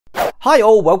Hi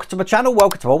all, welcome to my channel,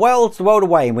 welcome to my world, the world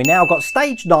away, and we now got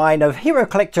stage 9 of Hero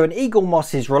Collector and Eagle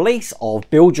Moss's release of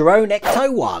Build Your Own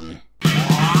Ecto-1.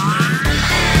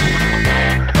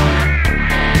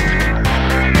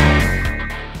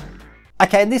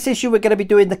 Okay, in this issue we're going to be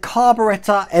doing the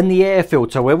carburetor and the air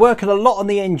filter. We're working a lot on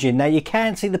the engine. Now you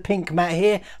can see the pink mat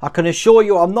here. I can assure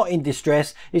you I'm not in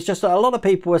distress. It's just that a lot of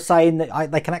people are saying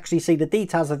that they can actually see the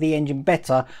details of the engine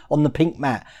better on the pink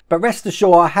mat. But rest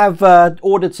assured I have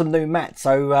ordered some new mats.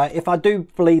 So if I do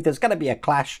believe there's going to be a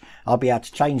clash, I'll be able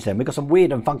to change them. We've got some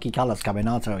weird and funky colours coming,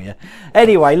 I'll tell you.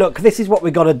 Anyway, look, this is what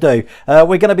we've got to do.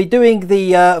 We're going to be doing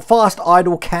the fast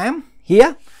idle cam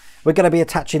here. We're going to be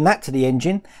attaching that to the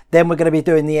engine. Then we're going to be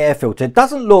doing the air filter. It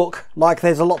doesn't look like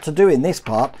there's a lot to do in this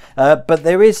part, but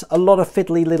there is a lot of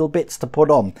fiddly little bits to put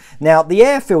on. Now, the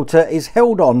air filter is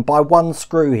held on by one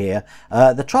screw here.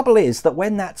 The trouble is that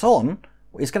when that's on,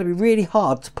 it's going to be really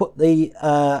hard to put the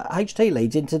HT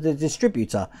leads into the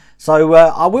distributor. So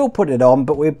I will put it on,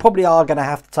 but we probably are going to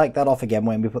have to take that off again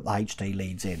when we put the HT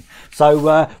leads in.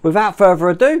 So without further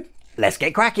ado, let's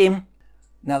get cracking.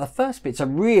 Now the first bits are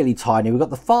really tiny. We've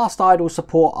got the fast idle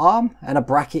support arm and a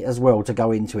bracket as well to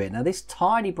go into it. Now this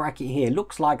tiny bracket here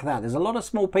looks like that. There's a lot of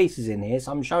small pieces in here,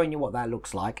 so I'm showing you what that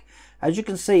looks like. As you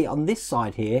can see on this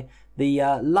side here, the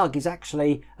lug is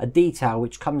actually a detail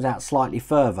which comes out slightly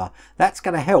further. That's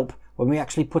going to help when we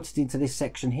actually put it into this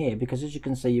section here, because as you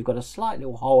can see you've got a slight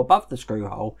little hole above the screw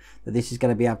hole that this is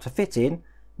going to be able to fit in,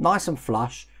 nice and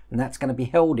flush, and that's going to be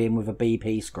held in with a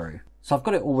BP screw. So I've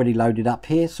got it already loaded up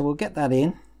here, so we'll get that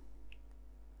in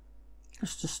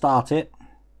just to start it.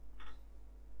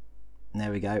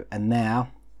 There we go, and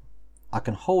now I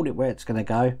can hold it where it's going to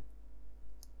go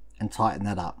and tighten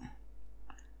that up.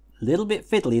 A little bit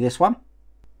fiddly this one.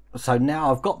 So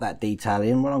now I've got that detail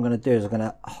in, what I'm going to do is I'm going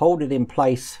to hold it in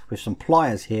place with some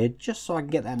pliers here just so I can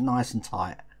get that nice and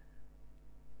tight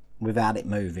without it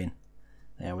moving.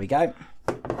 There we go,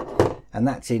 and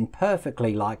that's in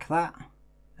perfectly like that.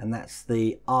 And that's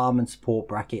the arm and support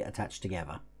bracket attached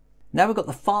together. Now we've got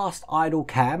the fast idle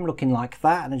cam looking like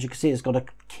that, and as you can see it's got a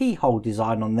keyhole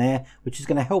design on there which is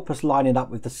going to help us line it up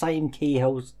with the same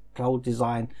keyhole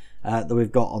design that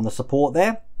we've got on the support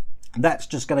there. And that's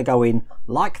just going to go in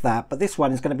like that, but this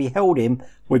one is going to be held in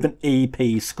with an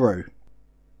EP screw.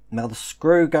 Now the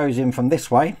screw goes in from this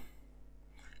way,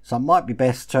 so it might be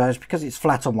best to, because it's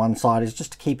flat on one side, is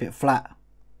just to keep it flat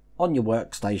on your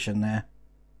workstation there,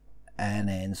 and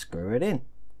then screw it in.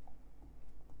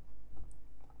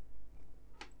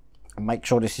 And make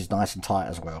sure this is nice and tight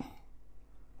as well.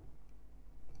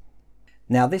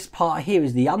 Now this part here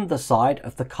is the underside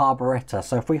of the carburetor.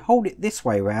 So if we hold it this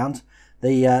way round,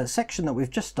 the section that we've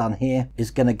just done here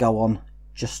is going to go on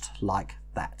just like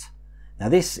that. Now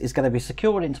this is going to be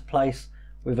secured into place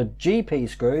with a GP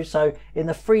screw. So in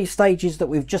the 3 stages that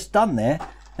we've just done there,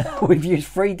 we've used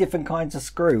 3 different kinds of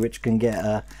screw, which can get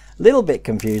a little bit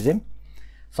confusing.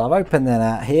 So I've opened that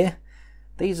out here.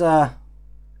 These are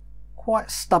quite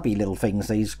stubby little things,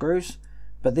 these screws,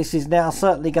 but this is now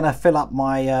certainly going to fill up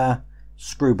my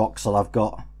screw box that I've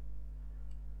got,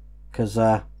 because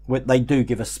they do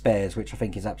give us spares, which I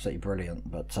think is absolutely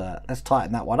brilliant. But let's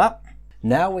tighten that one up.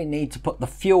 Now we need to put the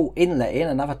fuel inlet in,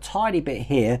 another tiny bit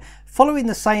here, following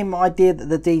the same idea that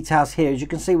the details here. As you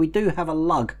can see, we do have a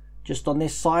lug just on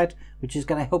this side, which is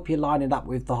going to help you line it up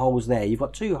with the holes there. You've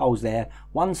got 2 holes there,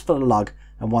 one's for the lug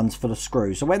and one's for the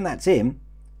screw. So when that's in,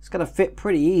 it's going to fit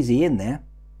pretty easy in there,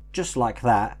 just like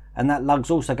that. And that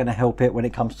lug's also going to help it when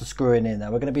it comes to screwing in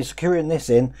there. We're going to be securing this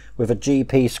in with a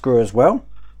GP screw as well.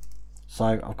 So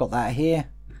I've got that here.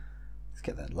 Let's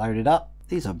get that loaded up.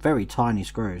 These are very tiny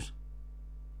screws.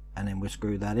 And then we'll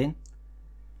screw that in.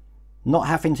 Not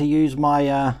having to use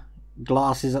my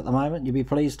glasses at the moment, you'll be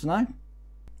pleased to know.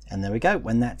 And there we go.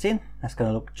 When that's in, that's going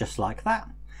to look just like that.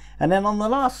 And then on the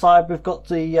last side we've got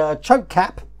the choke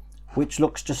cap, which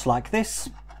looks just like this.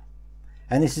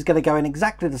 And this is going to go in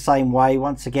exactly the same way.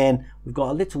 Once again, we've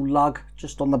got a little lug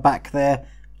just on the back there,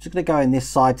 which is going to go in this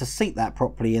side to seat that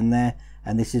properly in there.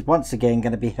 And this is once again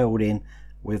going to be held in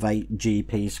with a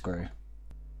GP screw.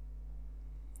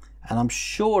 And I'm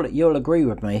sure that you'll agree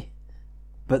with me,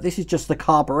 but this is just the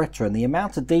carburetor, and the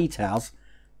amount of details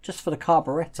just for the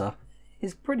carburetor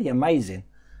is pretty amazing.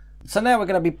 So now we're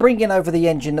going to be bringing over the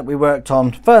engine that we worked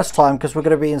on first time, because we're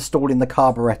going to be installing the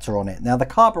carburetor on it. Now the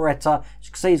carburetor, as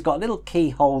you can see, has got a little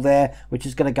keyhole there, which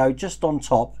is going to go just on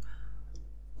top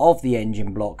of the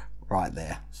engine block right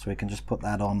there. So we can just put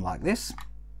that on like this,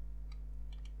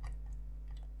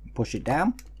 push it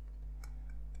down,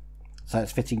 so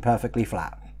it's fitting perfectly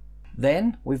flat.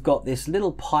 Then we've got this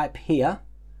little pipe here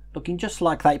looking just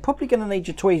like that. You're probably going to need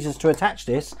your tweezers to attach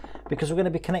this because we're going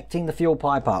to be connecting the fuel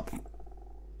pipe up.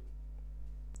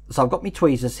 So I've got my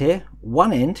tweezers here.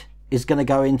 One end is going to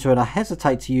go into, and I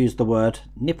hesitate to use the word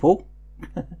nipple,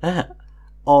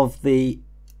 of the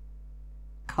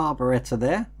carburetor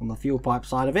there on the fuel pipe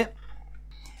side of it.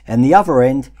 And the other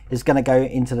end is going to go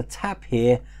into the tab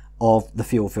here of the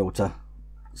fuel filter.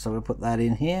 So we'll put that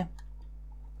in here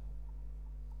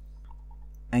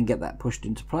and get that pushed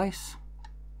into place.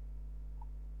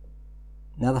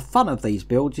 Now the fun of these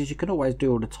builds is you can always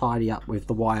do all the tidy up with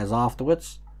the wires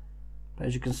afterwards. But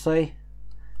as you can see,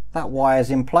 that wire's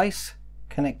in place,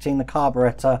 connecting the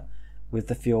carburetor with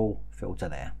the fuel filter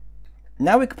there.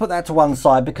 Now we can put that to one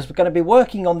side because we're going to be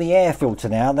working on the air filter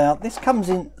now. Now this comes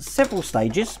in several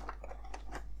stages.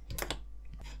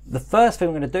 The first thing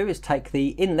we're going to do is take the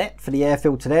inlet for the air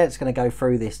filter there. It's going to go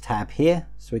through this tab here.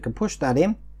 So we can push that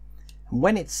in. And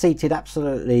when it's seated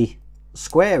absolutely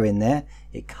square in there,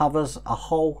 it covers a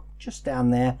hole just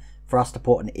down there for us to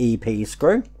put an EP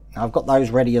screw. Now I've got those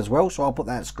ready as well, so I'll put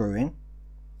that screw in.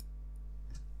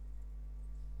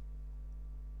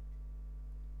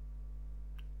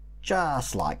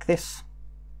 Just like this.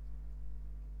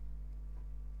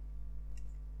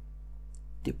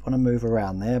 Did want to move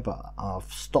around there, but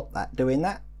I've stopped that doing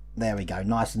that. There we go,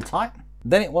 nice and tight.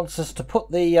 Then it wants us to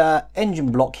put the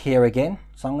engine block here again.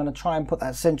 So I'm going to try and put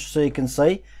that central so you can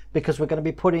see, because we're going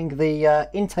to be putting the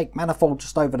intake manifold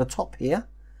just over the top here,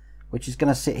 which is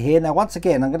going to sit here. Now once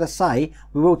again, I'm going to say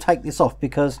we will take this off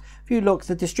because if you look,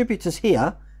 the distributor's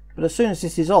here, but as soon as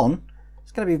this is on,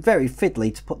 it's going to be very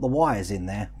fiddly to put the wires in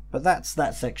there. But that's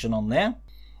that section on there.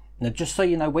 Now just so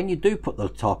you know, when you do put the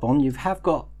top on, you have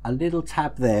got a little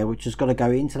tab there which has got to go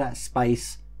into that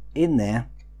space in there,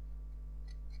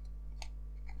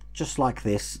 just like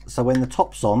this. So when the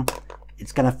top's on,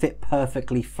 it's going to fit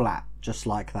perfectly flat, just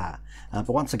like that. But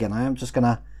once again, I am just going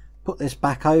to put this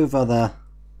back over the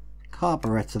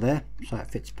carburetor there so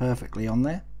it fits perfectly on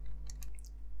there.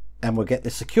 And we'll get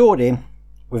this secured in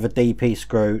with a DP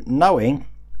screw, knowing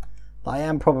that I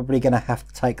am probably going to have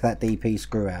to take that DP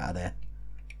screw out of there.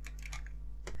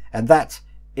 And that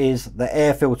is the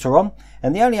air filter on.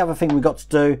 And the only other thing we've got to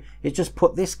do is just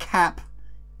put this cap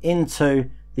into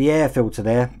the air filter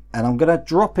there, and I'm going to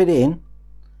drop it in.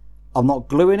 I'm not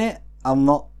gluing it, I'm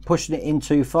not pushing it in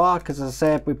too far, because as I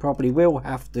said, we probably will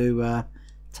have to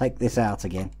take this out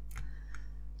again.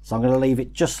 So I'm going to leave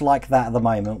it just like that at the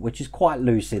moment, which is quite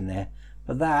loose in there.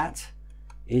 But that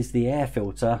is the air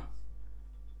filter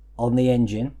on the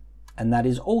engine, and that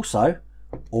is also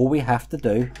all we have to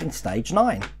do in stage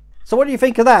 9. So what do you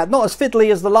think of that? Not as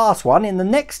fiddly as the last one. In the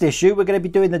next issue, we're going to be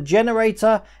doing the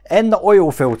generator and the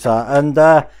oil filter, and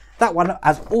that one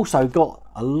has also got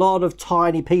a lot of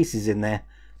tiny pieces in there.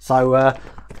 So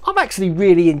I'm actually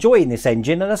really enjoying this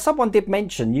engine, and as someone did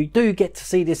mention, you do get to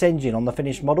see this engine on the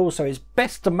finished model, so it's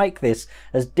best to make this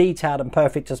as detailed and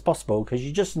perfect as possible, because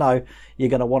you just know you're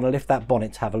going to want to lift that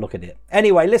bonnet to have a look at it.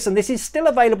 Anyway, listen, this is still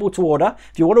available to order.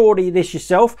 If you want to order this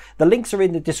yourself, the links are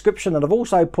in the description, and I've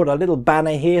also put a little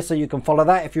banner here so you can follow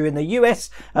that. If you're in the US,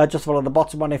 just follow the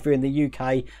bottom one. If you're in the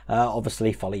UK,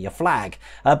 obviously follow your flag.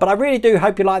 But I really do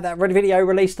hope you like that video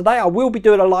released today. I will be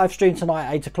doing a live stream tonight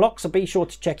at 8 o'clock, so be sure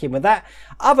to check in with that.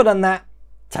 Other than that,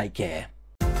 take care.